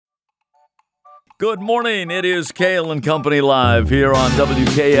Good morning. It is Cail and Company live here on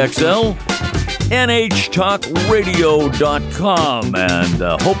WKXL, NHTalkRadio.com,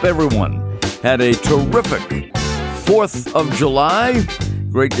 and hope everyone had a terrific 4th of July.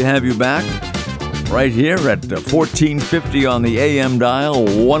 Great to have you back right here at 1450 on the AM dial,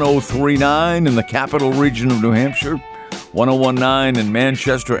 1039 in the capital region of New Hampshire, 1019 in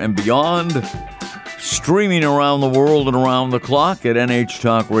Manchester and beyond. Streaming around the world and around the clock at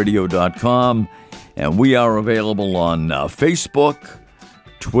NHTalkRadio.com. And we are available on Facebook,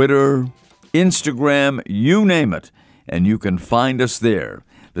 Twitter, Instagram, you name it. And you can find us there.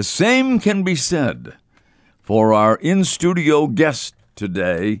 The same can be said for our in-studio guest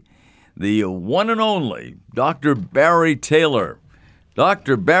today, the one and only Dr. Barry Taylor.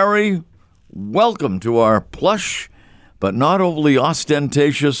 Dr. Barry, welcome to our plush but not overly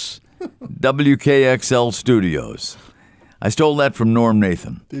ostentatious WKXL studios. I stole that from Norm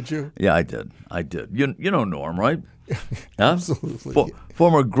Nathan. Did you? Yeah, I did. You know Norm, right? Huh? Absolutely.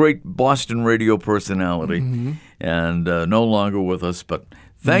 Former great Boston radio personality, and no longer with us. But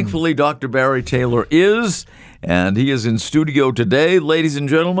thankfully, Dr. Barry Taylor is, and he is in studio today, ladies and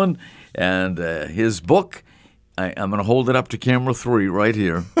gentlemen. And his book, I'm going to hold it up to camera 3 right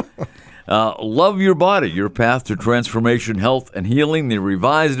here. Love Your Body, Your Path to Transformation, Health, and Healing, the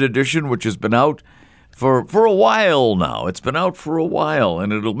revised edition, which has been out for a while now. It's been out for a while,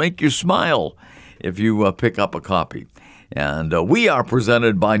 and it'll make you smile if you pick up a copy. And we are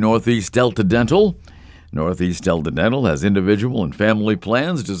presented by Northeast Delta Dental. Northeast Delta Dental has individual and family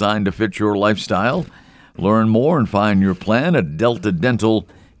plans designed to fit your lifestyle. Learn more and find your plan at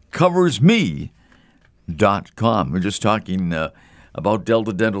deltadentalcoversme.com. We're just talking about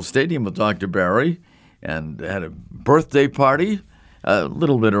Delta Dental Stadium with Dr. Barry, and had a birthday party a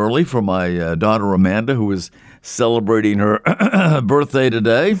little bit early for my daughter Amanda, who is celebrating her birthday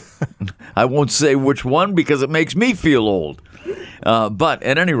today. I won't say which one because it makes me feel old. But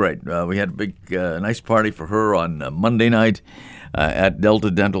at any rate, we had a big, nice party for her on Monday night at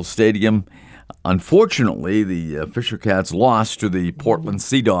Delta Dental Stadium. Unfortunately, the Fisher Cats lost to the Portland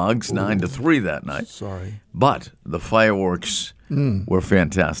Sea Dogs 9-3 that night. Sorry. But the fireworks were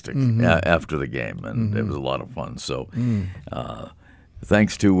fantastic after the game, and it was a lot of fun. So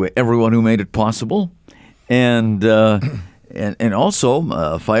thanks to everyone who made it possible. And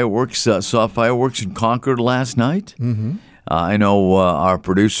also fireworks, saw fireworks in Concord last night. I know our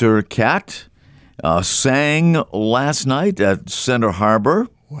producer, Kat, sang last night at Center Harbor.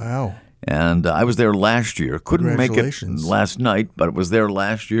 Wow. And I was there last year. Couldn't make it last night, but it was there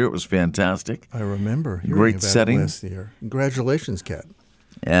last year. It was fantastic. I remember hearing Great about setting. It last year. Congratulations, Kat.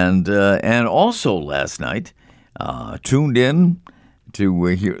 And also last night, tuned in to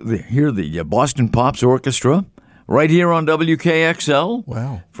hear the Boston Pops Orchestra right here on WKXL.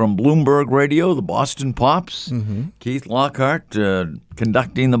 Wow. From Bloomberg Radio, the Boston Pops. Keith Lockhart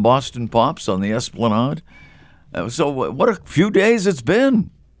conducting the Boston Pops on the Esplanade. So what a few days it's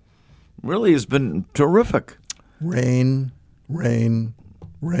been. Really has been terrific. Rain.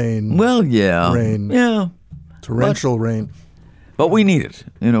 Well, yeah. Rain. Yeah. Torrential rain. But we need it.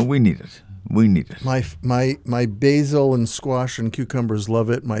 We need it. We need it. My basil and squash and cucumbers love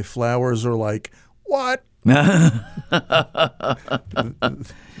it. My flowers are like, what? They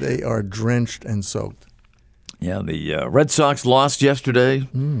are drenched and soaked. Yeah, the Red Sox lost yesterday,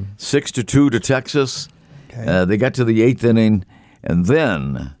 6-2 to Texas. Okay. They got to the 8th inning, and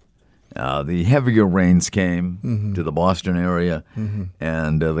then the heavier rains came to the Boston area,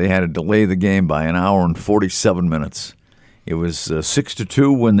 and they had to delay the game by an hour and 47 minutes. It was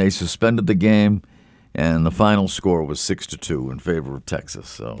 6-2 when they suspended the game, and the final score was 6-2 in favor of Texas.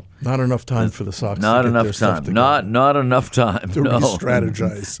 So not enough time for the Sox. Not enough time. Not enough time to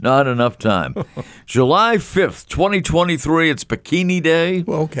re-strategize. Not enough time. July 5th, 2023. It's Bikini Day.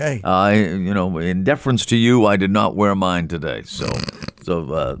 Well, okay. In deference to you, I did not wear mine today. So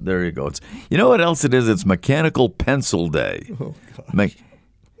there you go. Do you know what else it is? It's Mechanical Pencil Day. Oh, God.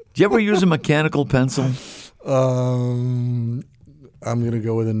 Do you ever use a mechanical pencil? I'm going to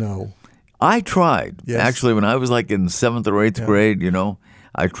go with a no. I tried. Yes. Actually, when I was like in 7th or 8th grade,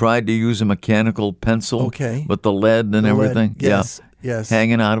 I tried to use a mechanical pencil with the lead and everything. Yes. Yes.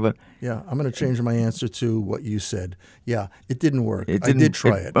 Hanging out of it. Yeah. I'm going to change my answer to what you said. Yeah. It didn't work. I did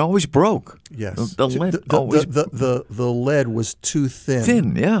try it. It always broke. Yes. The lead always... The lead was too thin.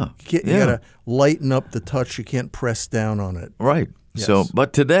 Thin, yeah. You got to lighten up the touch. You can't press down on it. Right. Yes. So,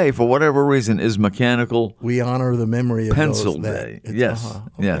 but today, for whatever reason, is mechanical. We honor the memory of pencil those day. Okay.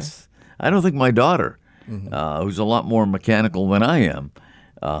 Yes. I don't think my daughter, who's a lot more mechanical than I am,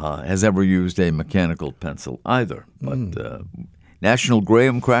 has ever used a mechanical pencil either. But National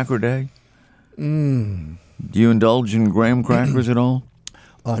Graham Cracker Day. Do you indulge in graham crackers at all?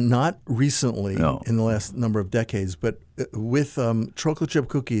 Not recently, No. in the last number of decades, but with chocolate chip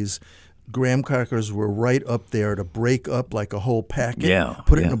cookies, graham crackers were right up there to break up like a whole packet,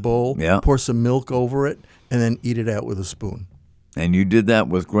 put it in a bowl, pour some milk over it, and then eat it out with a spoon. And you did that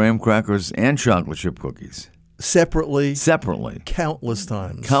with graham crackers and chocolate chip cookies? Separately. Countless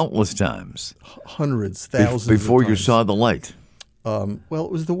times. Hundreds, thousands Before of you times. saw the light. Well,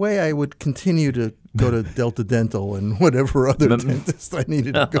 it was the way I would continue to go to Delta Dental and whatever other dentist I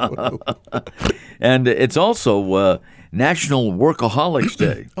needed to go to. And it's also National Workaholics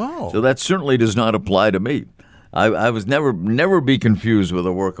Day. Oh. So that certainly does not apply to me. I was never be confused with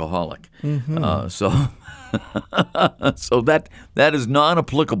a workaholic. So that is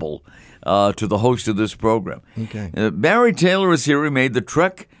non-applicable to the host of this program. Okay. Barry Taylor is here. He made the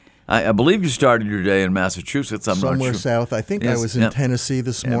trek. I believe you started your day in Massachusetts. I'm not Somewhere sure. south. I think I was in Tennessee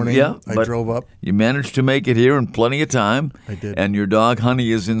this morning. I but drove up. You managed to make it here in plenty of time. I did. And your dog,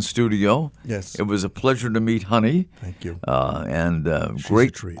 Honey, is in studio. Yes. It was a pleasure to meet Honey. Thank you. Great,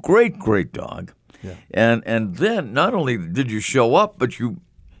 a treat. great dog. Yeah. And then not only did you show up, but you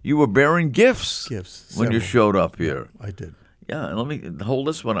were bearing gifts. When you several. showed up here. I did. Yeah, and let me hold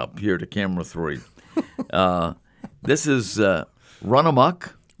this one up here to camera 3. This is Run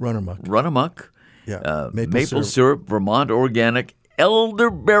Amok. Run Amok. Yeah. Maple syrup, Vermont organic,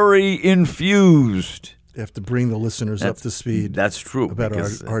 elderberry infused. You have to bring the listeners up to speed. That's true. About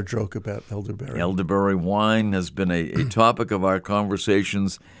because, our joke about elderberry. Elderberry wine has been a topic of our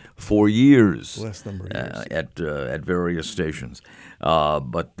conversations for years. Last number of years. At various stations.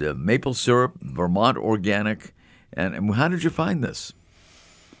 But maple syrup, Vermont organic. And how did you find this?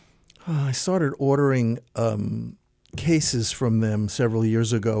 I started ordering cases from them several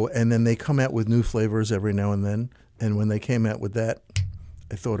years ago, and then they come out with new flavors every now and then. And when they came out with that,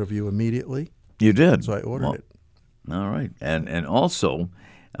 I thought of you immediately. You did? So I ordered it. All right. And also,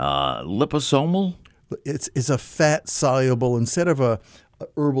 liposomal? It's a fat-soluble, instead of a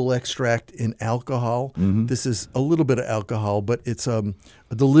herbal extract in alcohol, this is a little bit of alcohol, but it's a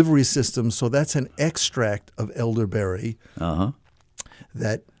delivery system. So that's an extract of elderberry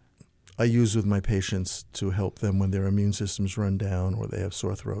that I use with my patients to help them when their immune systems run down or they have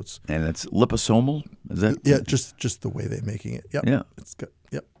sore throats. And it's liposomal? Is that? Yeah, just the way they're making it. Yep. Yeah.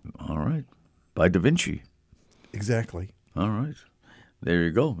 Yep. All right. By Da Vinci. Exactly. All right. There you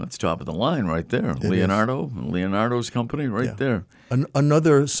go. That's top of the line right there. It Leonardo's company right there.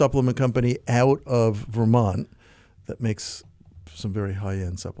 Another supplement company out of Vermont that makes some very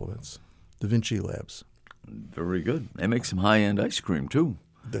high-end supplements. Da Vinci Labs. Very good. They make some high-end ice cream, too.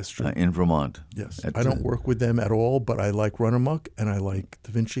 That's true. In Vermont. Yes. I don't work with them at all, but I like Run Amok and I like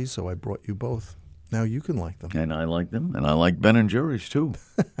Da Vinci, so I brought you both. Now you can like them. And I like them, and I like Ben & Jerry's, too.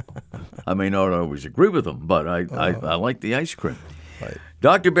 I may not always agree with them, but I like the ice cream. Right.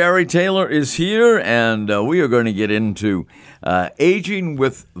 Dr. Barry Taylor is here, and we are going to get into aging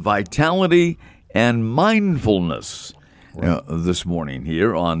with vitality and mindfulness this morning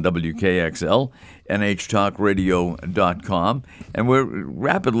here on WKXL, NHTalkRadio.com. And we're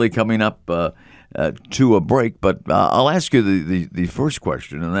rapidly coming up to a break, but I'll ask you the first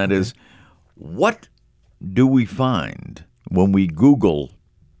question, and that is, what do we find when we Google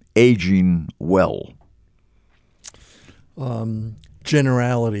aging well?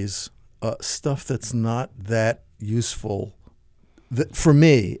 Generalities, stuff that's not that useful. For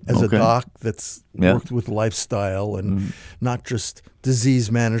me, as a doc that's worked with lifestyle and not just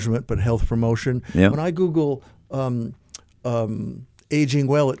disease management but health promotion, when I Google aging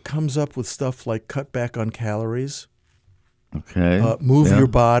well, it comes up with stuff like cut back on calories, move your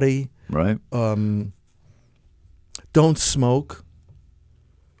body, right? Don't smoke.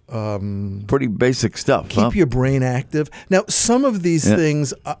 Pretty basic stuff. Keep your brain active. Now, some of these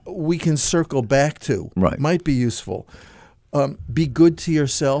things we can circle back to. Right. Might be useful. Be good to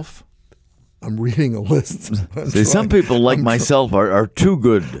yourself. I'm reading a list. Some people like myself are too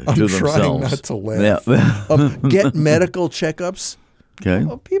good to themselves. I'm trying not to laugh. Get medical checkups. Okay.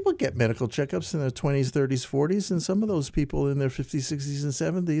 Well, people get medical checkups in their 20s, 30s, 40s, and some of those people in their 50s, 60s, and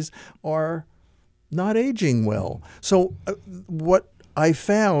 70s are not aging well. So what I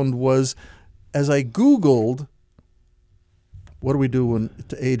found was, as I Googled, what do we do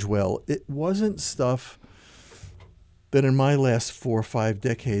to age well? It wasn't stuff that in my last 4 or 5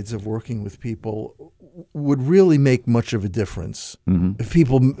 decades of working with people would really make much of a difference. If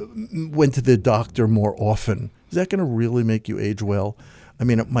people went to the doctor more often, is that going to really make you age well? I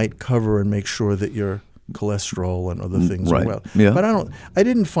mean, it might cover and make sure that your cholesterol and other things are well. Yeah. But I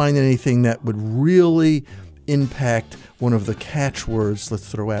didn't find anything that would really impact one of the catchwords. Let's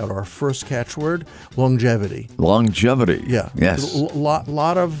throw out our first catchword: longevity. Longevity. Yeah. Yes.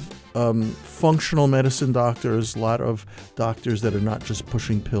 Lot of functional medicine doctors, a lot of doctors that are not just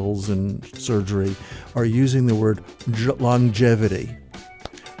pushing pills and surgery, are using the word longevity.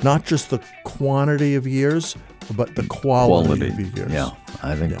 Not just the quantity of years, but the quality of years. Yeah,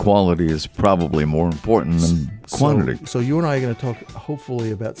 I think quality is probably more important than quantity. So you and I are going to talk, hopefully,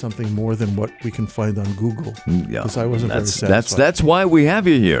 about something more than what we can find on Google. Yeah, because I wasn't very satisfied. That's why we have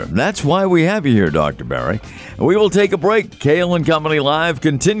you here. That's why we have you here, Dr. Barry. We will take a break. Cail and Company Live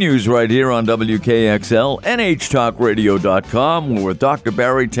continues right here on WKXL, NHTalkRadio.com. We're with Dr.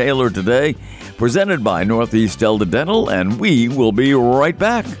 Barry Taylor today, presented by Northeast Delta Dental, and we will be right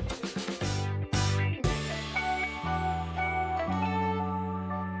back.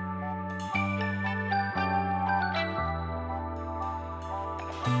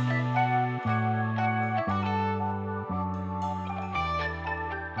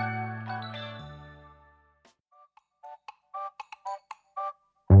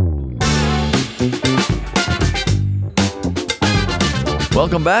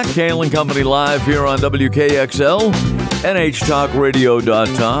 Welcome back. Cail and Company Live here on WKXL,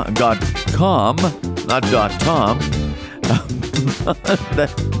 NHTalkRadio.com, not .com.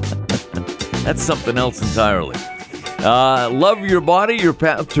 That's something else entirely. Love Your Body, Your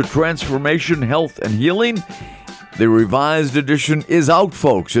Path to Transformation, Health, and Healing. The revised edition is out,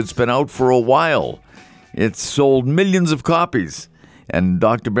 folks. It's been out for a while. It's sold millions of copies, and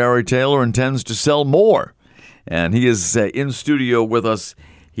Dr. Barry Taylor intends to sell more. And he is in studio with us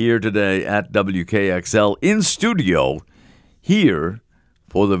here today at WKXL, in studio here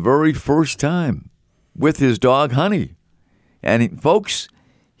for the very first time with his dog, Honey. And folks,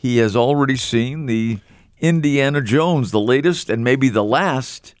 he has already seen the Indiana Jones, the latest and maybe the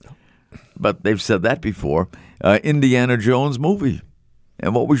last, but they've said that before, Indiana Jones movie.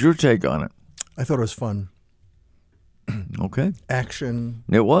 And what was your take on it? I thought it was fun. Okay. Action.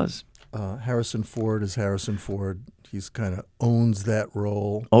 It was. Harrison Ford is Harrison Ford. He's kind of owns that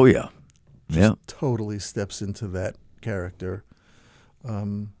role. Oh, yeah. Just totally steps into that character.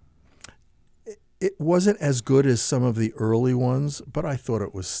 It wasn't as good as some of the early ones, but I thought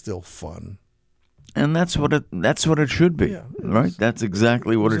it was still fun. And that's what it should be, right? That's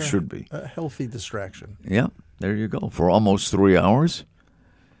exactly what it should be. A healthy distraction. Yeah, there you go. For almost 3 hours.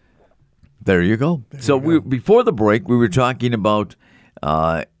 There you go. Before the break, we were talking about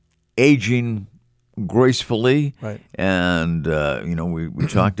aging gracefully, right? And we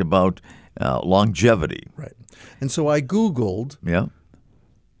talked about longevity, right? And so I Googled,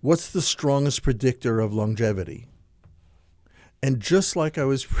 what's the strongest predictor of longevity? And just like I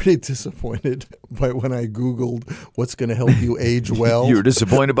was pretty disappointed by when I Googled what's going to help you age well. You were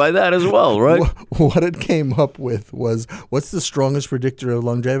disappointed by that as well, right? What it came up with was, what's the strongest predictor of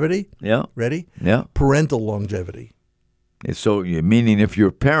longevity? Yeah. Ready? Yeah. Parental longevity. So, meaning if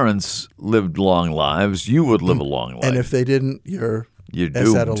your parents lived long lives, you would live a long life. And if they didn't, you're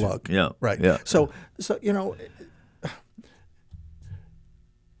doomed. Out of luck. Yeah. Right. Yeah. So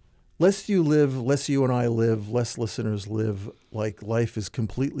less you live, less you and I live, less listeners live, like life is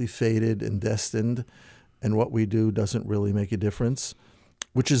completely fated and destined, and what we do doesn't really make a difference,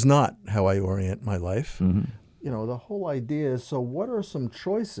 which is not how I orient my life. Mm-hmm. The whole idea is, so what are some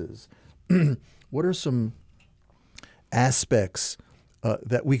choices? What are some aspects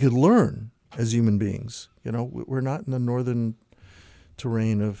that we could learn as human beings? We're not in the northern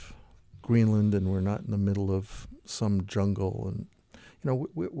terrain of Greenland, and we're not in the middle of some jungle, and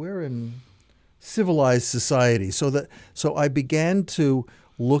we're in civilized society. So I began to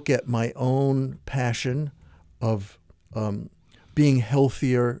look at my own passion of being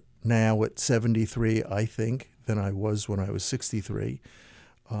healthier now at 73, I think, than I was when I was 63.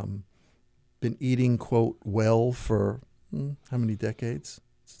 Been eating, quote, well for how many decades?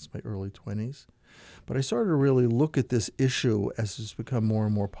 Since my early 20s. But I started to really look at this issue as it's become more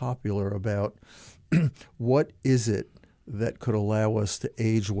and more popular about what is it that could allow us to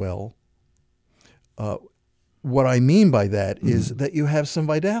age well. What I mean by that is that you have some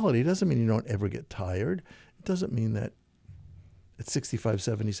vitality. It doesn't mean you don't ever get tired. It doesn't mean that at 65,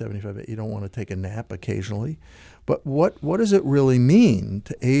 70, 75, you don't want to take a nap occasionally. But what does it really mean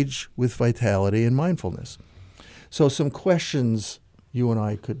to age with vitality and mindfulness? So some questions you and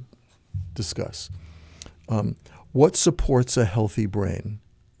I could discuss. What supports a healthy brain?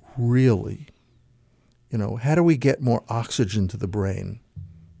 Really? How do we get more oxygen to the brain?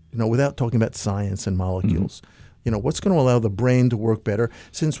 Without talking about science and molecules. What's going to allow the brain to work better?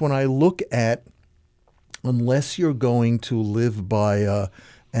 Since when I look at, unless you're going to live by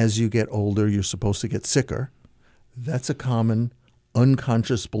as you get older, you're supposed to get sicker. That's a common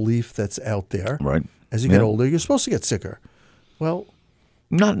unconscious belief that's out there. Right. As you get older, you're supposed to get sicker. Well,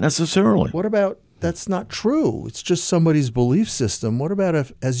 not necessarily. What about that's not true? It's just somebody's belief system. What about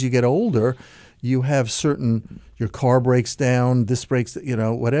if, as you get older, you have your car breaks down, this breaks,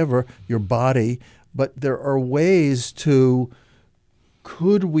 whatever, your body. But there are ways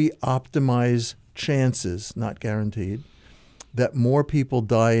could we optimize chances, not guaranteed, that more people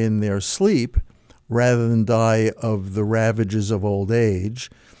die in their sleep rather than die of the ravages of old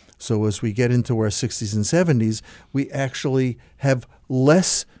age. So as we get into our 60s and 70s, we actually have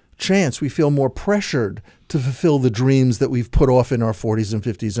less chance. We feel more pressured to fulfill the dreams that we've put off in our 40s and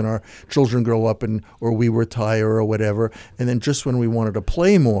 50s, and our children grow up or we retire or whatever. And then just when we wanted to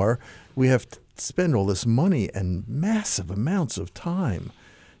play more, we have to spend all this money and massive amounts of time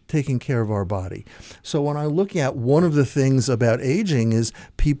taking care of our body. So when I look at one of the things about aging is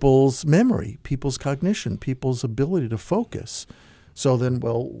people's memory, people's cognition, people's ability to focus. So then,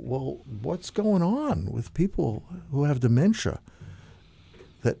 well, what's going on with people who have dementia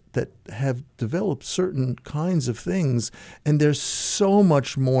that have developed certain kinds of things? And there's so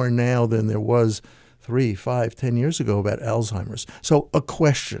much more now than there was 3, 5, 10 years ago about Alzheimer's. So a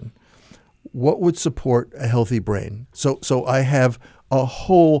question, what would support a healthy brain? So I have a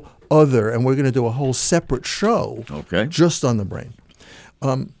whole other, and we're going to do a whole separate show just on the brain.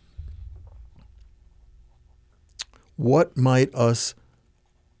 What might us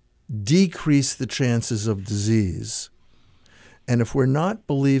decrease the chances of disease? And if we're not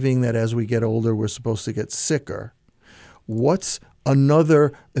believing that as we get older we're supposed to get sicker, what's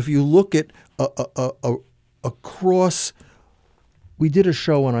another, if you look at across, we did a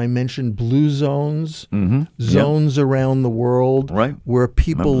show and I mentioned blue zones, zones around the world where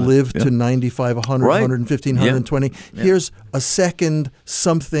people live to 95, 100, 115, 120. Here's a second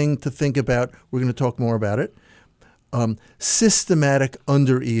something to think about. We're going to talk more about it. Systematic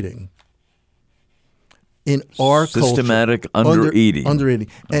undereating. In our systematic undereating. Undereating.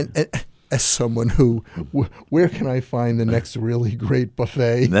 And as someone who, where can I find the next really great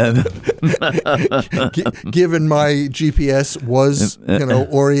buffet? Given my GPS was,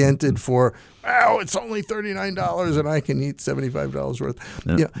 oriented for, it's only $39 and I can eat $75 worth.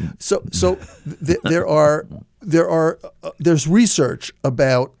 There's research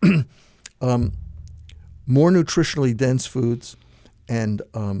about more nutritionally dense foods and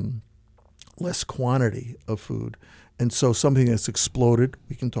less quantity of food. And so something that's exploded,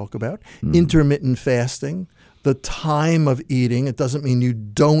 we can talk about. Intermittent fasting, the time of eating. It doesn't mean you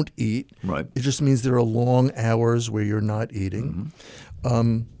don't eat. Right. It just means there are long hours where you're not eating.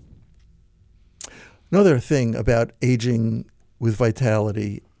 Another thing about aging with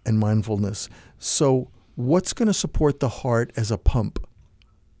vitality and mindfulness. So what's going to support the heart as a pump?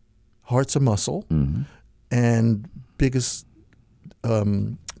 Heart's a muscle, and biggest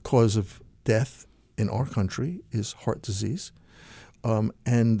cause of death in our country is heart disease.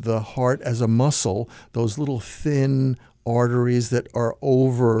 And the heart as a muscle, those little thin arteries that are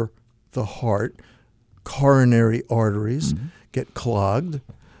over the heart, coronary arteries, get clogged,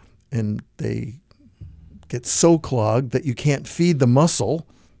 and they get so clogged that you can't feed the muscle,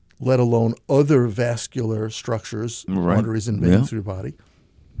 let alone other vascular structures, arteries and veins through your body.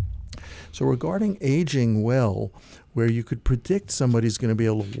 So regarding aging well, where you could predict somebody's going to be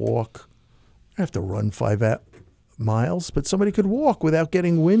able to walk, you have to run 5 miles, but somebody could walk without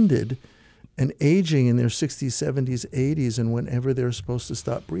getting winded, and aging in their 60s, 70s, 80s, and whenever they're supposed to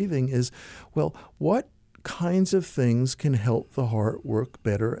stop breathing is, well, what kinds of things can help the heart work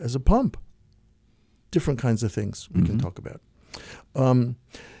better as a pump? Different kinds of things we can talk about.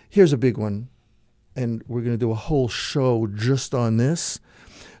 Here's a big one, and we're going to do a whole show just on this,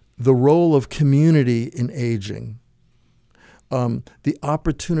 the role of community in aging. The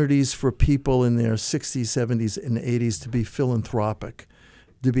opportunities for people in their 60s, 70s, and 80s to be philanthropic,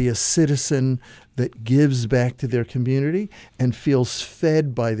 to be a citizen that gives back to their community and feels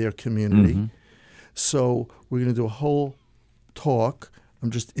fed by their community. So we're going to do a whole talk.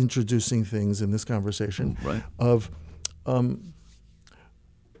 I'm just introducing things in this conversation of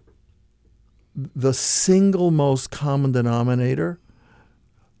the single most common denominator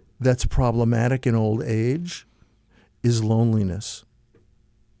that's problematic in old age is loneliness.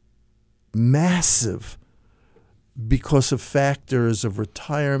 Massive, because of factors of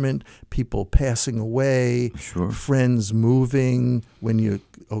retirement, people passing away, friends moving when we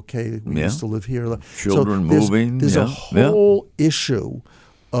used to live here. Children moving. There's a whole issue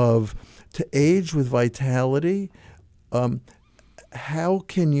of, to age with vitality, how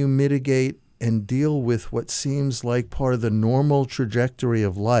can you mitigate and deal with what seems like part of the normal trajectory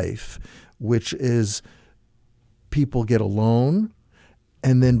of life, which is people get alone,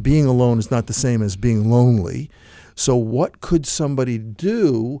 and then being alone is not the same as being lonely. So what could somebody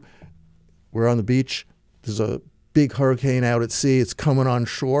do? We're on the beach. There's a big hurricane out at sea. It's coming on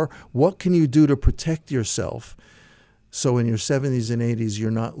shore. What can you do to protect yourself so in your 70s and 80s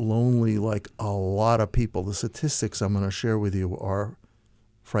you're not lonely like a lot of people? The statistics I'm going to share with you are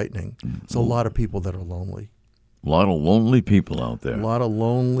frightening. It's a lot of people that are lonely. A lot of lonely people out there. A lot of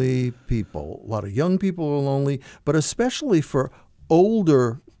lonely people. A lot of young people are lonely, but especially for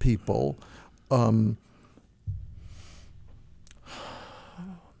older people, when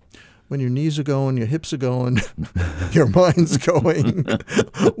your knees are going, your hips are going, your mind's going,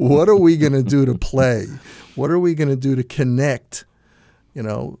 what are we going to do to play? What are we going to do to connect? You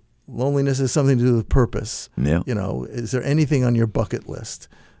know, loneliness has something to do with purpose. Yeah. You know, is there anything on your bucket list?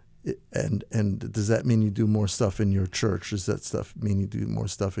 And does that mean you do more stuff in your church? Does that stuff mean you do more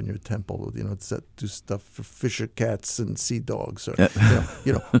stuff in your temple? You know, does that do stuff for fisher cats and sea dogs? Or,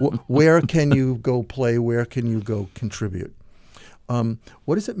 where can you go play? Where can you go contribute?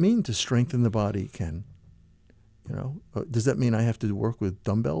 What does it mean to strengthen the body, Ken? You know, does that mean I have to work with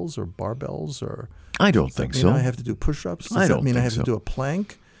dumbbells or barbells? Or I don't think so. I have to do push-ups? Does that mean I have to do a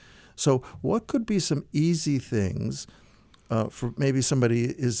plank? So what could be some easy things for maybe somebody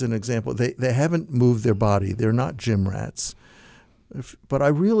is an example. They haven't moved their body. They're not gym rats. But I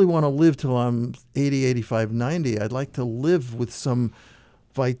really want to live till I'm 80, 85, 90. I'd like to live with some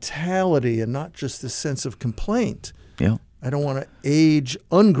vitality and not just this sense of complaint. Yeah. I don't want to age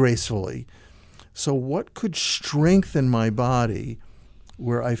ungracefully. So what could strengthen my body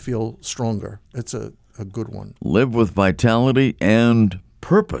where I feel stronger? It's a good one. Live with vitality and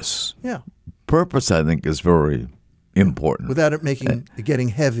purpose. Yeah. Purpose, I think, is very important. Without it getting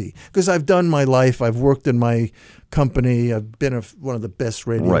heavy. Because I've done my life. I've worked in my company. I've been one of the best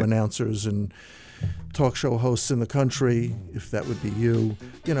radio announcers and talk show hosts in the country, if that would be you.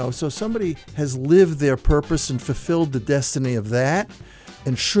 You know, so somebody has lived their purpose and fulfilled the destiny of that.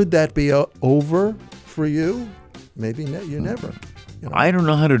 And should that be over for you? Maybe you never. You know. I don't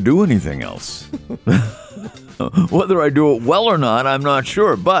know how to do anything else. Whether I do it well or not, I'm not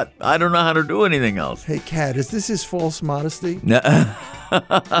sure. But I don't know how to do anything else. Hey, Kat, is this his false modesty?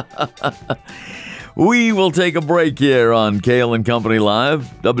 We will take a break here on Cail and Company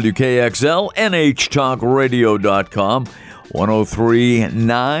Live, WKXL, NHTalkRadio.com,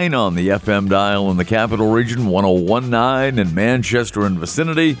 103.9 on the FM dial in the Capital Region, 101.9 in Manchester and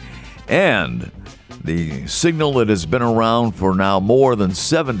vicinity, and the signal that has been around for now more than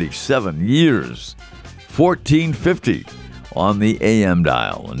 77 years, 1450 on the AM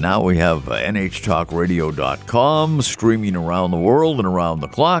dial. And now we have NHTalkRadio.com streaming around the world and around the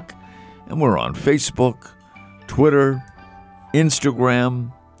clock. And we're on Facebook, Twitter,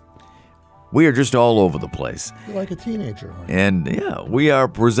 Instagram. We are just all over the place. You're like a teenager, aren't you? And yeah, we are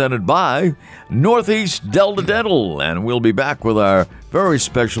presented by Northeast Delta Dental. And we'll be back with our very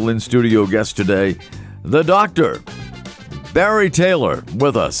special in-studio guest today, the doctor, Barry Taylor,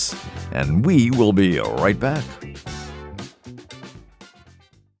 with us. And we will be right back.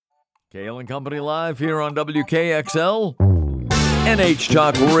 Cail and Company Live here on WKXL.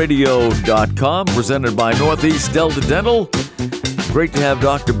 NHTalkRadio.com, presented by Northeast Delta Dental. Great to have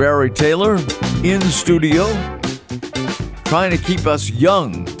Dr. Barry Taylor in studio, trying to keep us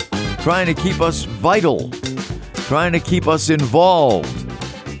young, trying to keep us vital, trying to keep us involved.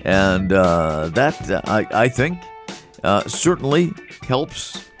 And I think, certainly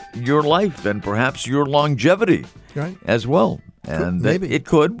helps your life and perhaps your longevity as well. And maybe. It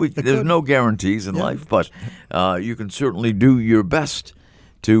could. There's no guarantees in life, but you can certainly do your best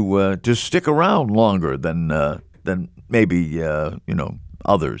to stick around longer than maybe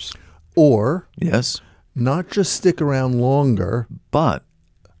others. Or yes, not just stick around longer, but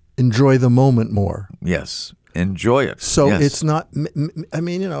enjoy the moment more. Yes, enjoy it. So it's not. I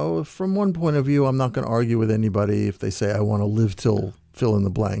mean, from one point of view, I'm not going to argue with anybody if they say I want to live till fill in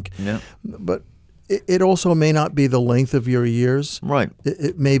the blank. Yeah, but. It also may not be the length of your years. Right.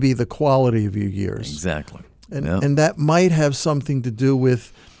 It may be the quality of your years. Exactly. And that might have something to do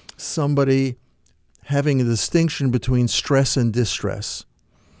with somebody having a distinction between stress and distress.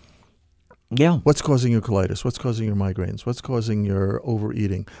 Yeah. What's causing your colitis? What's causing your migraines? What's causing your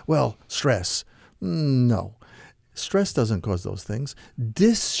overeating? Well, stress. No. Stress doesn't cause those things.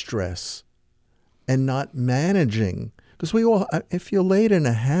 Distress and not managing. Because if you laid in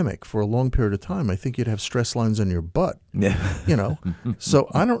a hammock for a long period of time, I think you'd have stress lines on your butt. Yeah. So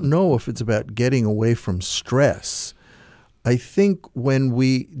I don't know if it's about getting away from stress. I think when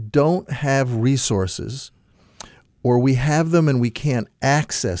we don't have resources, or we have them and we can't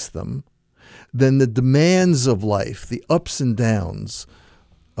access them, then the demands of life, the ups and downs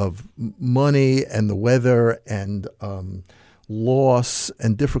of money and the weather and loss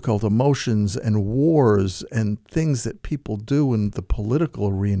and difficult emotions and wars and things that people do in the political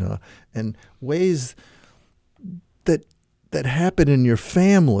arena and ways that happen in your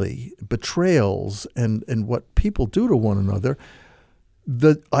family, betrayals and what people do to one another,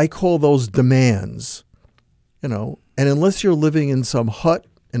 I call those demands, and unless you're living in some hut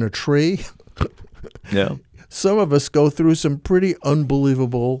in a tree, Yeah. some of us go through some pretty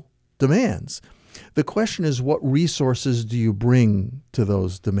unbelievable demands. The question is, what resources do you bring to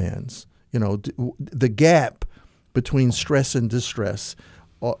those demands? The gap between stress and distress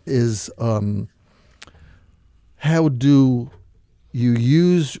is how do you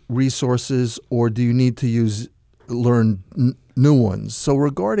use resources, or do you need to learn new ones? So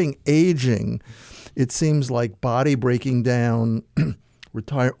regarding aging, it seems like body breaking down,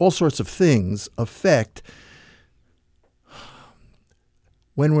 retire, all sorts of things affect.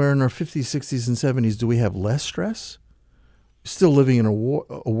 When we're in our 50s, 60s, and 70s, do we have less stress? Still living in a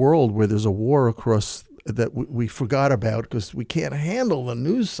world where there's a war across that we forgot about because we can't handle the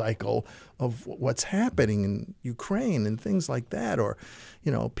news cycle of what's happening in Ukraine and things like that, or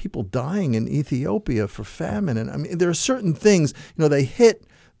people dying in Ethiopia for famine. And I mean, there are certain things, they hit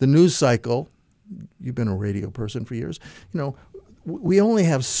the news cycle. You've been a radio person for years. We only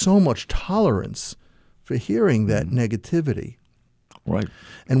have so much tolerance for hearing that negativity. Right.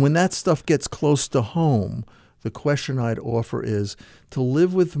 And when that stuff gets close to home, the question I'd offer is to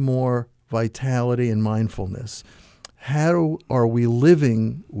live with more vitality and mindfulness. How are we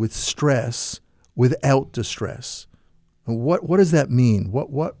living with stress without distress? And what does that mean?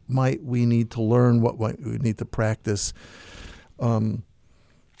 What might we need to learn? What might we need to practice?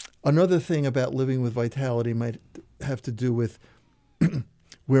 Another thing about living with vitality might have to do with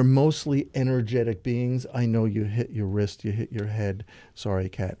we're mostly energetic beings. I know you hit your wrist, you hit your head. Sorry,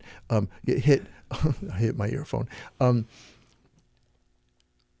 Kat. I hit my earphone.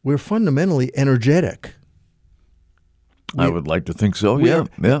 We're fundamentally energetic. I would like to think so.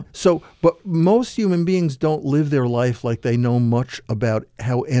 Yeah. So, but most human beings don't live their life like they know much about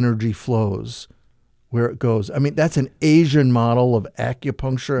how energy flows, where it goes. I mean, that's an Asian model of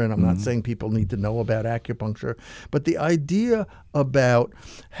acupuncture, and I'm not saying people need to know about acupuncture, but the idea about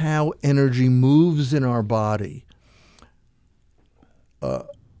how energy moves in our body.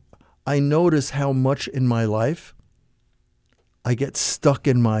 I notice how much in my life I get stuck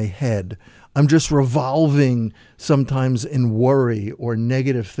in my head. I'm just revolving sometimes in worry or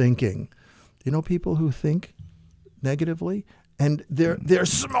negative thinking. Do you know people who think negatively? And they're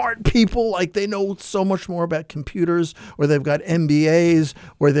smart people, like they know so much more about computers, or they've got MBAs,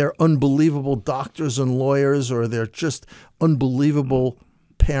 or they're unbelievable doctors and lawyers, or they're just unbelievable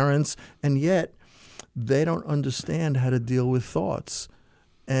parents, and yet they don't understand how to deal with thoughts.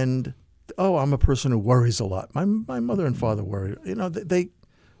 And I'm a person who worries a lot. My mother and father worry.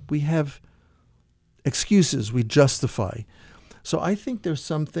 We have excuses, we justify. So I think there's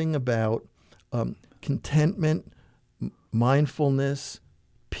something about contentment, mindfulness,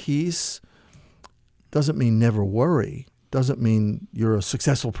 peace. Doesn't mean never worry. Doesn't mean you're a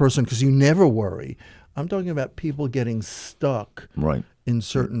successful person because you never worry. I'm talking about people getting stuck in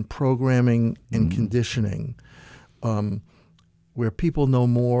certain programming and conditioning, where people know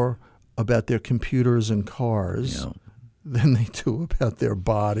more about their computers and cars than they do about their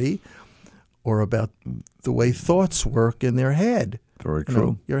body or about the way thoughts work in their head. Very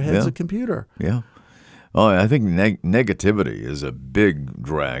true. Your head's a computer. Yeah. Oh, I think negativity is a big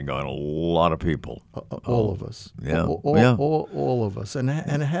drag on a lot of people. All of us. Yeah. All of us. And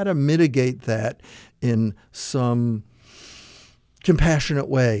how to mitigate that in some compassionate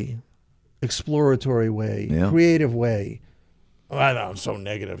way, exploratory way, creative way. I'm so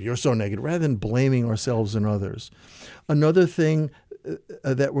negative. You're so negative. Rather than blaming ourselves and others. Another thing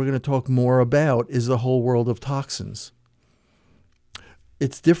that we're going to talk more about is the whole world of toxins.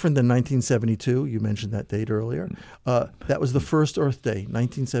 It's different than 1972. You mentioned that date earlier. That was the first Earth Day,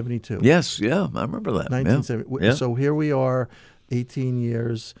 1972. Yes, yeah, I remember that. 1970. Yeah. So here we are, 18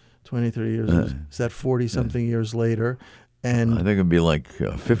 years, 23 years. Is that 40-something years later? And I think it'd be like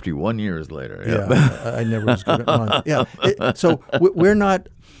 51 years later. Yeah, I never was good at months. Yeah, so we're not.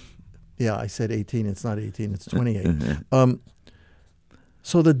 Yeah, I said 18. It's not 18. It's 28.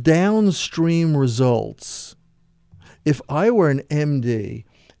 So the downstream results. If I were an MD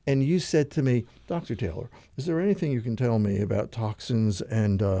and you said to me, Dr. Taylor, is there anything you can tell me about toxins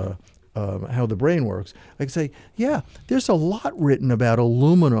and how the brain works, I can say, yeah, there's a lot written about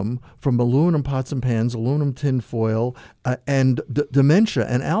aluminum, from aluminum pots and pans, aluminum tin foil, and dementia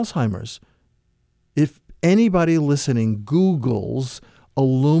and Alzheimer's. If anybody listening Googles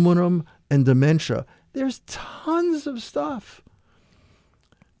aluminum and dementia, there's tons of stuff.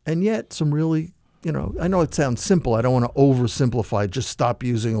 And yet some really, I know it sounds simple. I don't want to oversimplify, just stop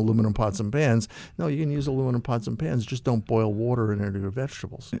using aluminum pots and pans. No, you can use aluminum pots and pans, just don't boil water in your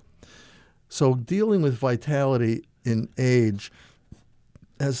vegetables. So dealing with vitality in age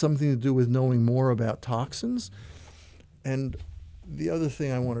has something to do with knowing more about toxins. And the other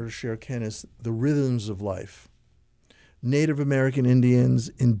thing I wanted to share, Ken, is the rhythms of life. Native American Indians,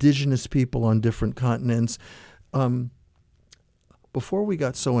 indigenous people on different continents. Before we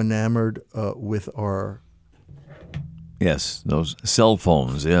got so enamored with our... Yes, those cell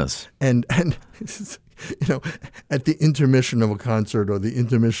phones, yes. And at the intermission of a concert or the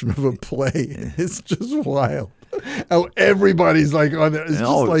intermission of a play, it's just wild. How everybody's like on there. It's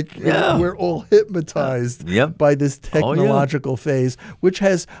just like we're all hypnotized by this technological phase, which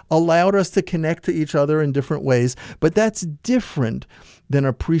has allowed us to connect to each other in different ways. But that's different than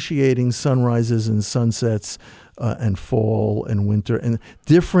appreciating sunrises and sunsets and fall and winter and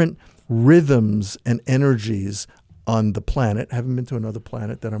different rhythms and energies on the planet. Haven't been to another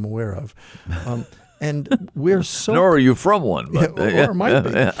planet that I'm aware of. And we're so... Nor are you from one. But, or might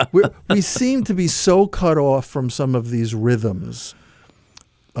be. We seem to be so cut off from some of these rhythms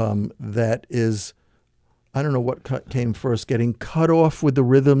that is... I don't know what came first, getting cut off with the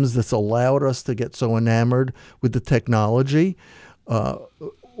rhythms that's allowed us to get so enamored with the technology, or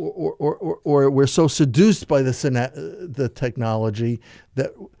we're so seduced by the technology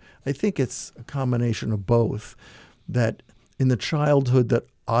that I think it's a combination of both, that in the childhood that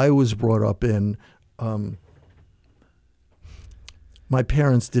I was brought up in, my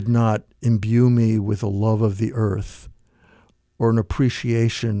parents did not imbue me with a love of the earth or an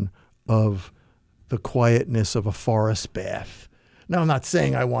appreciation of the quietness of a forest bath. Now, I'm not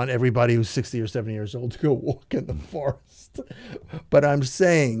saying I want everybody who's 60 or 70 years old to go walk in the forest, but I'm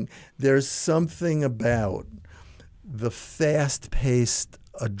saying there's something about the fast-paced,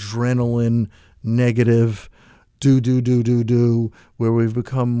 adrenaline, negative, do, where we've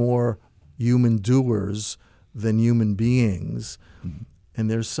become more human doers than human beings. Mm-hmm.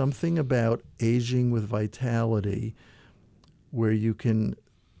 And there's something about aging with vitality where you can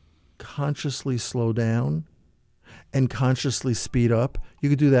consciously slow down and consciously speed up. You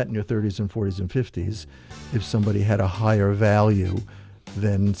could do that in your 30s and 40s and 50s if somebody had a higher value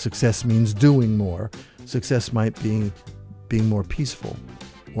than success means doing more. Success might be being more peaceful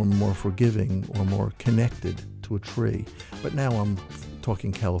or more forgiving or more connected to a tree. But now I'm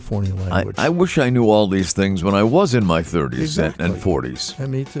talking California language. I wish I knew all these things when I was in my 30s and 40s.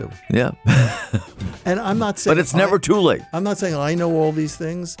 And me too. Yeah. And I'm not saying... But it's never too late. I'm not saying I know all these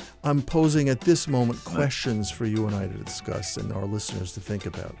things. I'm posing at this moment questions for you and I to discuss and our listeners to think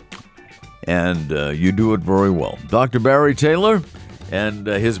about. And you do it very well. Dr. Barry Taylor, and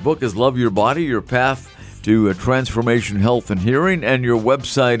his book is Love Your Body, Your Path to Transformation, Health, and Hearing. And your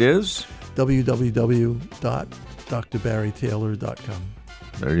website is? www.drbarrytaylor.com.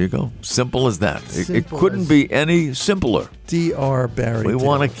 There you go. Simple as that. It couldn't be any simpler. Dr. Barry We Taylor.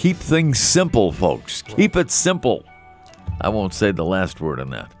 want to keep things simple, folks. Keep it simple. I won't say the last word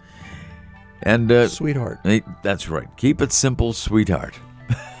on that. And sweetheart. That's right. Keep it simple, sweetheart.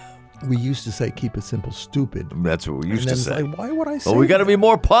 We used to say, keep it simple, stupid. That's what we used to say. Like, why would I say Well, we got to be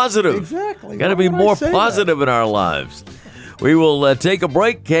more positive. Exactly. Got to be more positive in our lives. We will take a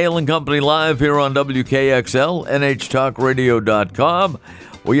break. Cail and Company live here on WKXL, NHTalkRadio.com.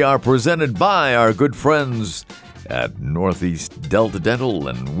 We are presented by our good friends at Northeast Delta Dental,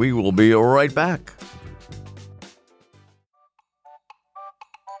 and we will be right back.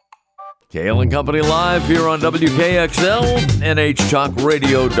 Cail and Company live here on WKXL,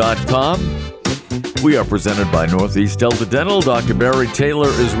 NHTalkRadio.com. We are presented by Northeast Delta Dental. Dr. Barry Taylor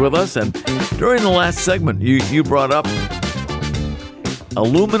is with us, and during the last segment, you brought up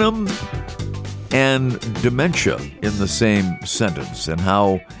aluminum and dementia in the same sentence, and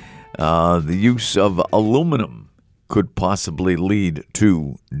how the use of aluminum could possibly lead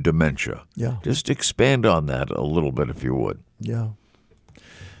to dementia. Yeah. Just expand on that a little bit, if you would. Yeah.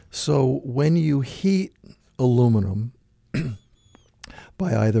 So when you heat aluminum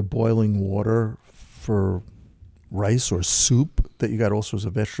by either boiling water for rice or soup that you got all sorts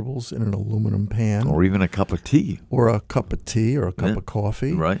of vegetables in an aluminum pan, or even a cup of tea, or a cup of tea, or a cup of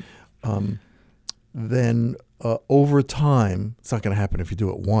coffee, right? Then over time, it's not going to happen if you do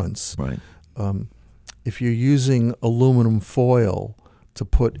it once. Right. If you're using aluminum foil to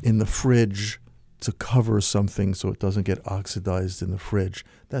put in the fridge to cover something so it doesn't get oxidized in the fridge.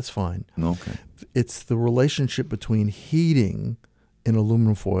 That's fine. Okay. It's the relationship between heating in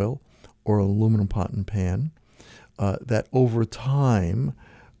aluminum foil or aluminum pot and pan that over time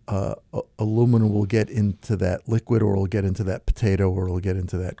aluminum will get into that liquid, or it'll get into that potato, or it'll get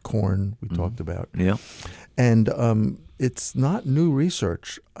into that corn we talked about. Yeah. And it's not new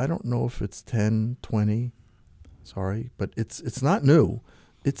research. I don't know if it's 10, 20, but it's not new.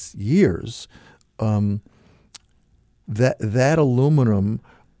 It's years. That aluminum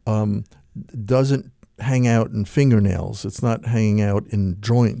doesn't hang out in fingernails. It's not hanging out in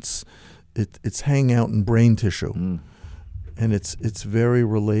joints. It's hanging out in brain tissue. And it's very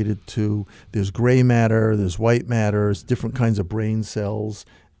related to, there's gray matter, there's white matter, there's different kinds of brain cells.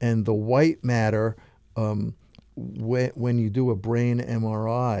 And the white matter, when you do a brain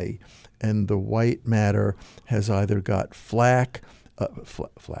MRI, and the white matter has either got plaque,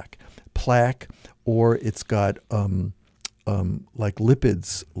 or it's got like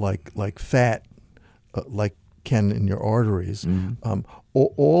lipids, like fat, like can in your arteries.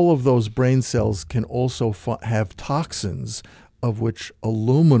 All of those brain cells can also have toxins, of which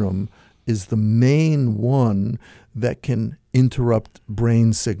aluminum is the main one that can interrupt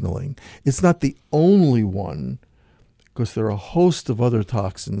brain signaling. It's not the only one, because there are a host of other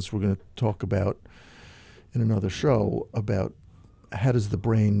toxins we're going to talk about in another show about how does the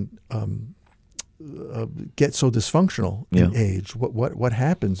brain get so dysfunctional in age. What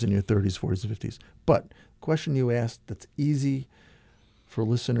happens in your 30s, 40s, and 50s? But the question you asked that's easy for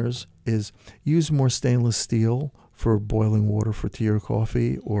listeners is use more stainless steel for boiling water for tea or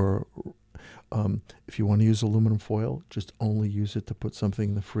coffee, or if you want to use aluminum foil, just only use it to put something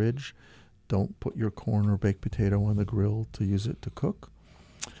in the fridge. Don't put your corn or baked potato on the grill to use it to cook.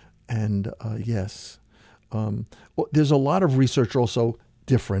 And there's a lot of research also,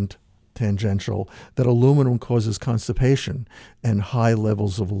 different, tangential, that aluminum causes constipation, and high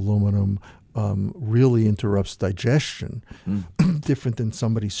levels of aluminum really interrupts digestion, different than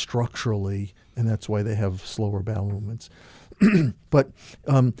somebody structurally, and that's why they have slower bowel movements. But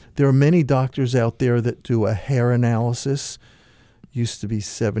there are many doctors out there that do a hair analysis. Used to be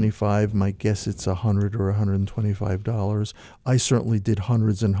 $75. My guess it's $100 or $125. I certainly did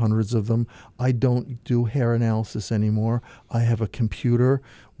hundreds and hundreds of them. I don't do hair analysis anymore. I have a computer.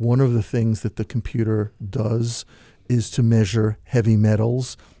 One of the things that the computer does is to measure heavy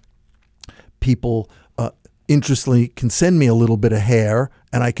metals. People, interestingly, can send me a little bit of hair,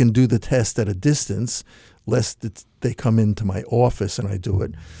 and I can do the test at a distance, lest they come into my office and I do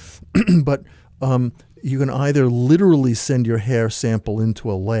it. But you can either literally send your hair sample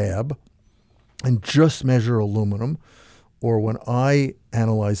into a lab and just measure aluminum, or when I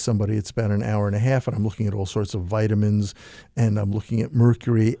analyze somebody, it's about an hour and a half, and I'm looking at all sorts of vitamins, and I'm looking at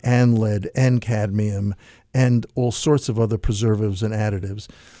mercury and lead and cadmium and all sorts of other preservatives and additives.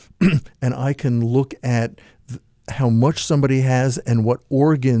 And I can look at how much somebody has and what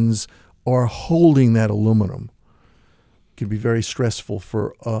organs are holding that aluminum. It can be very stressful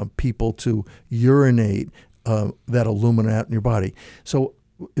for people to urinate that aluminum out in your body. So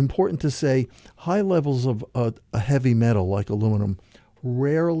important to say, high levels of a heavy metal like aluminum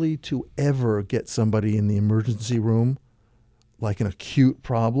rarely to ever get somebody in the emergency room, like an acute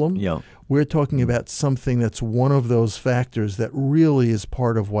problem. Yeah. We're talking about something that's one of those factors that really is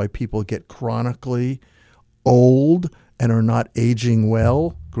part of why people get chronically old and are not aging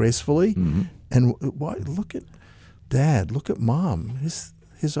well, gracefully. And look at Dad, look at Mom.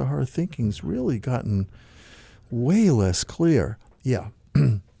 His or her thinking's really gotten way less clear. Yeah,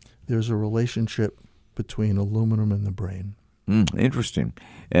 there's a relationship between aluminum and the brain. Interesting.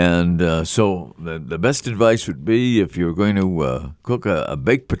 And so the best advice would be, if you're going to cook a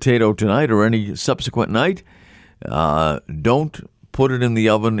baked potato tonight or any subsequent night, don't put it in the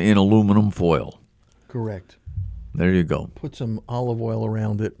oven in aluminum foil. Correct. There you go. Put some olive oil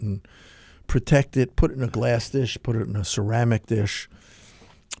around it and protect it. Put it in a glass dish. Put it in a ceramic dish.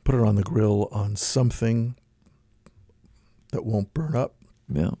 Put it on the grill on something that won't burn up.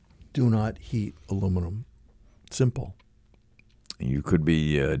 Yeah. Do not heat aluminum. Simple. You could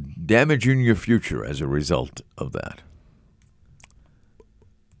be damaging your future as a result of that.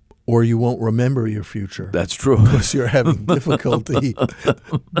 Or you won't remember your future. That's true. Because you're having difficulty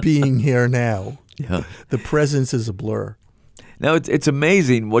being here now. Yeah. The presence is a blur. Now, it's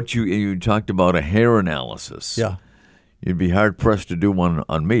amazing what you talked about, a hair analysis. Yeah. You'd be hard-pressed to do one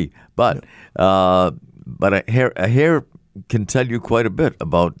on me. But a hair can tell you quite a bit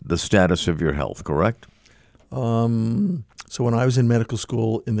about the status of your health, correct? So when I was in medical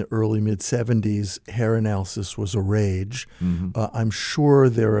school in the early mid-'70s, hair analysis was a rage. I'm sure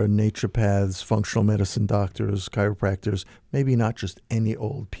there are naturopaths, functional medicine doctors, chiropractors, maybe not just any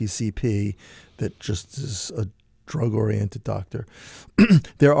old PCP that just is a drug-oriented doctor.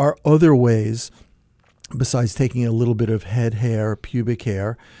 There are other ways besides taking a little bit of head hair, pubic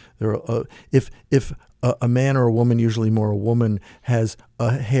hair. There are, if a man or a woman, usually more a woman, has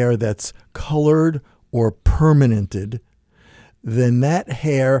a hair that's colored or permanented, then that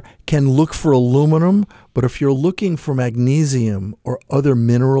hair can look for aluminum. But if you're looking for magnesium or other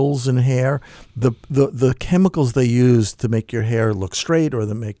minerals in hair, the chemicals they use to make your hair look straight or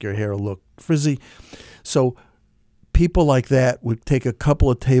to make your hair look frizzy. So people like that would take a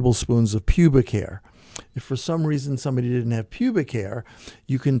couple of tablespoons of pubic hair. If for some reason somebody didn't have pubic hair,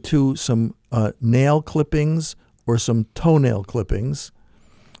 you can do some nail clippings or some toenail clippings.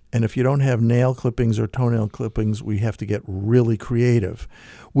 And if you don't have nail clippings or toenail clippings, we have to get really creative,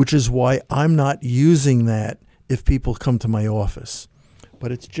 which is why I'm not using that if people come to my office.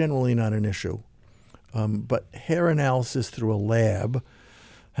 But it's generally not an issue. But hair analysis through a lab,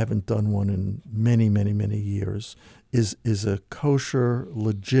 haven't done one in many, many, many years, is a kosher,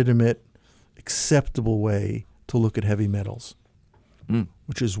 legitimate, acceptable way to look at heavy metals,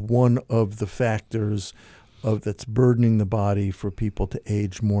 which is one of the factors that's burdening the body for people to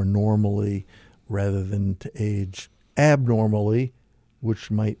age more normally rather than to age abnormally,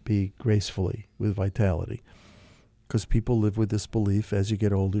 which might be gracefully with vitality. Because people live with this belief, as you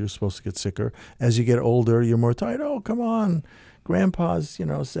get older, you're supposed to get sicker. As you get older, you're more tired. Oh, come on. Grandpa's,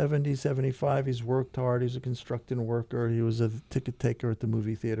 70, 75. He's worked hard. He's a construction worker. He was a ticket taker at the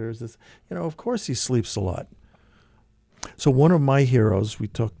movie theaters. Of course he sleeps a lot. So one of my heroes,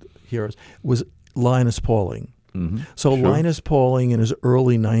 was Linus Pauling. So sure. Linus Pauling in his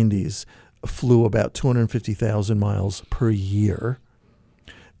early 90s flew about 250,000 miles per year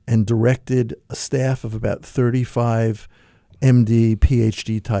and directed a staff of about 35 MD,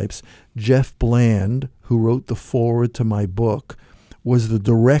 PhD types. Jeff Bland, who wrote the foreword to my book, was the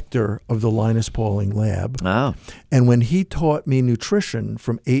director of the Linus Pauling lab. Oh. And when he taught me nutrition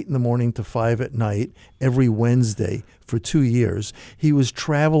from 8 in the morning to 5 at night every Wednesday for 2 years, he was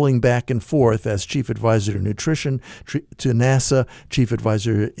traveling back and forth as chief advisor to nutrition to NASA, chief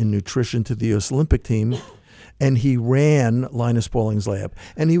advisor in nutrition to the U.S. Olympic team. And he ran Linus Pauling's lab.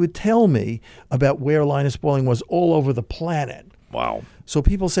 And he would tell me about where Linus Pauling was all over the planet. Wow. So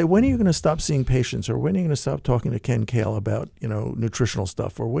people say, when are you going to stop seeing patients? Or when are you going to stop talking to Ken Cail about, nutritional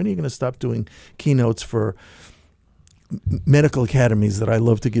stuff? Or when are you going to stop doing keynotes for medical academies that I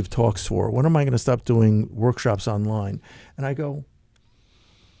love to give talks for? When am I going to stop doing workshops online? And I go,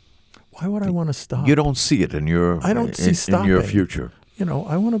 why would I want to stop? You don't see it in your I don't see stopping. In your future.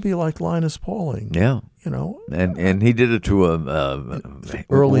 I want to be like Linus Pauling. Yeah. And he did it to a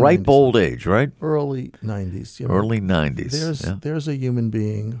early ripe 90s. Old age, right? Early 90s. Early 90s. There's a human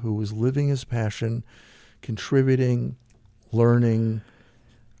being who was living his passion, contributing, learning.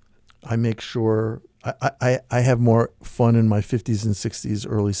 I make sure I have more fun in my 50s and 60s,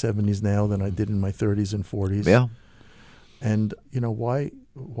 early 70s now than I did in my 30s and 40s. Yeah. And, why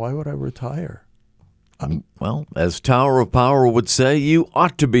would I retire? Well, as Tower of Power would say, you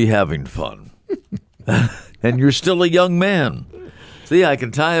ought to be having fun. And you're still a young man. See, I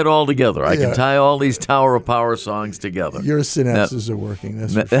can tie it all together. I can tie all these Tower of Power songs together. Your synapses are working,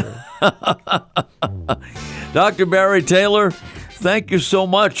 that's for sure. Dr. Barry Taylor, thank you so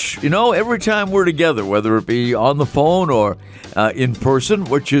much. Every time we're together, whether it be on the phone or in person,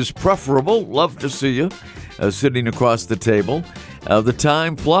 which is preferable, love to see you sitting across the table. The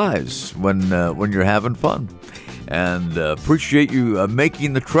time flies when you're having fun. And appreciate you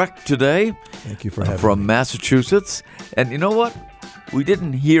making the trek today. Thank you for having from me. Massachusetts. And you know what? We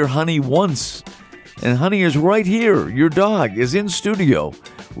didn't hear Honey once. And Honey is right here. Your dog is in studio.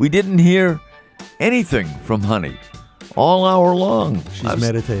 We didn't hear anything from Honey all hour long. She's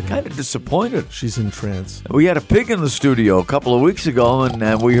meditating. Kind of disappointed. She's in trance. We had a pig in the studio a couple of weeks ago,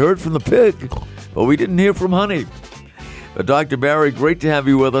 and we heard from the pig, but we didn't hear from Honey. But Dr. Barry, great to have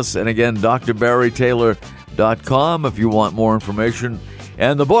you with us. And again, drbarrytaylor.com if you want more information.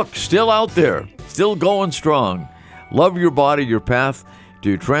 And the book, still out there, still going strong. Love Your Body, Your Path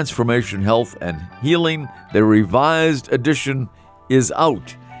to Transformation, Health, and Healing. The revised edition is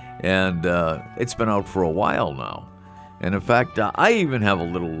out. And it's been out for a while now. And in fact, I even have a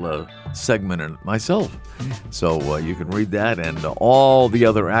little segment in it myself. So you can read that and all the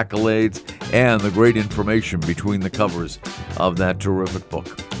other accolades and the great information between the covers of that terrific book.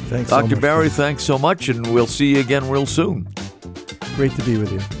 Thanks, Dr. so much, Barry, thanks so much, and we'll see you again real soon. Great to be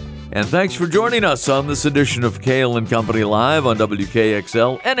with you. And thanks for joining us on this edition of Cail and Company Live on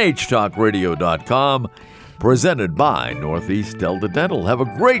WKXL, NHTalkRadio.com, presented by Northeast Delta Dental. Have a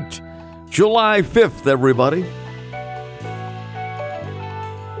great July 5th, everybody.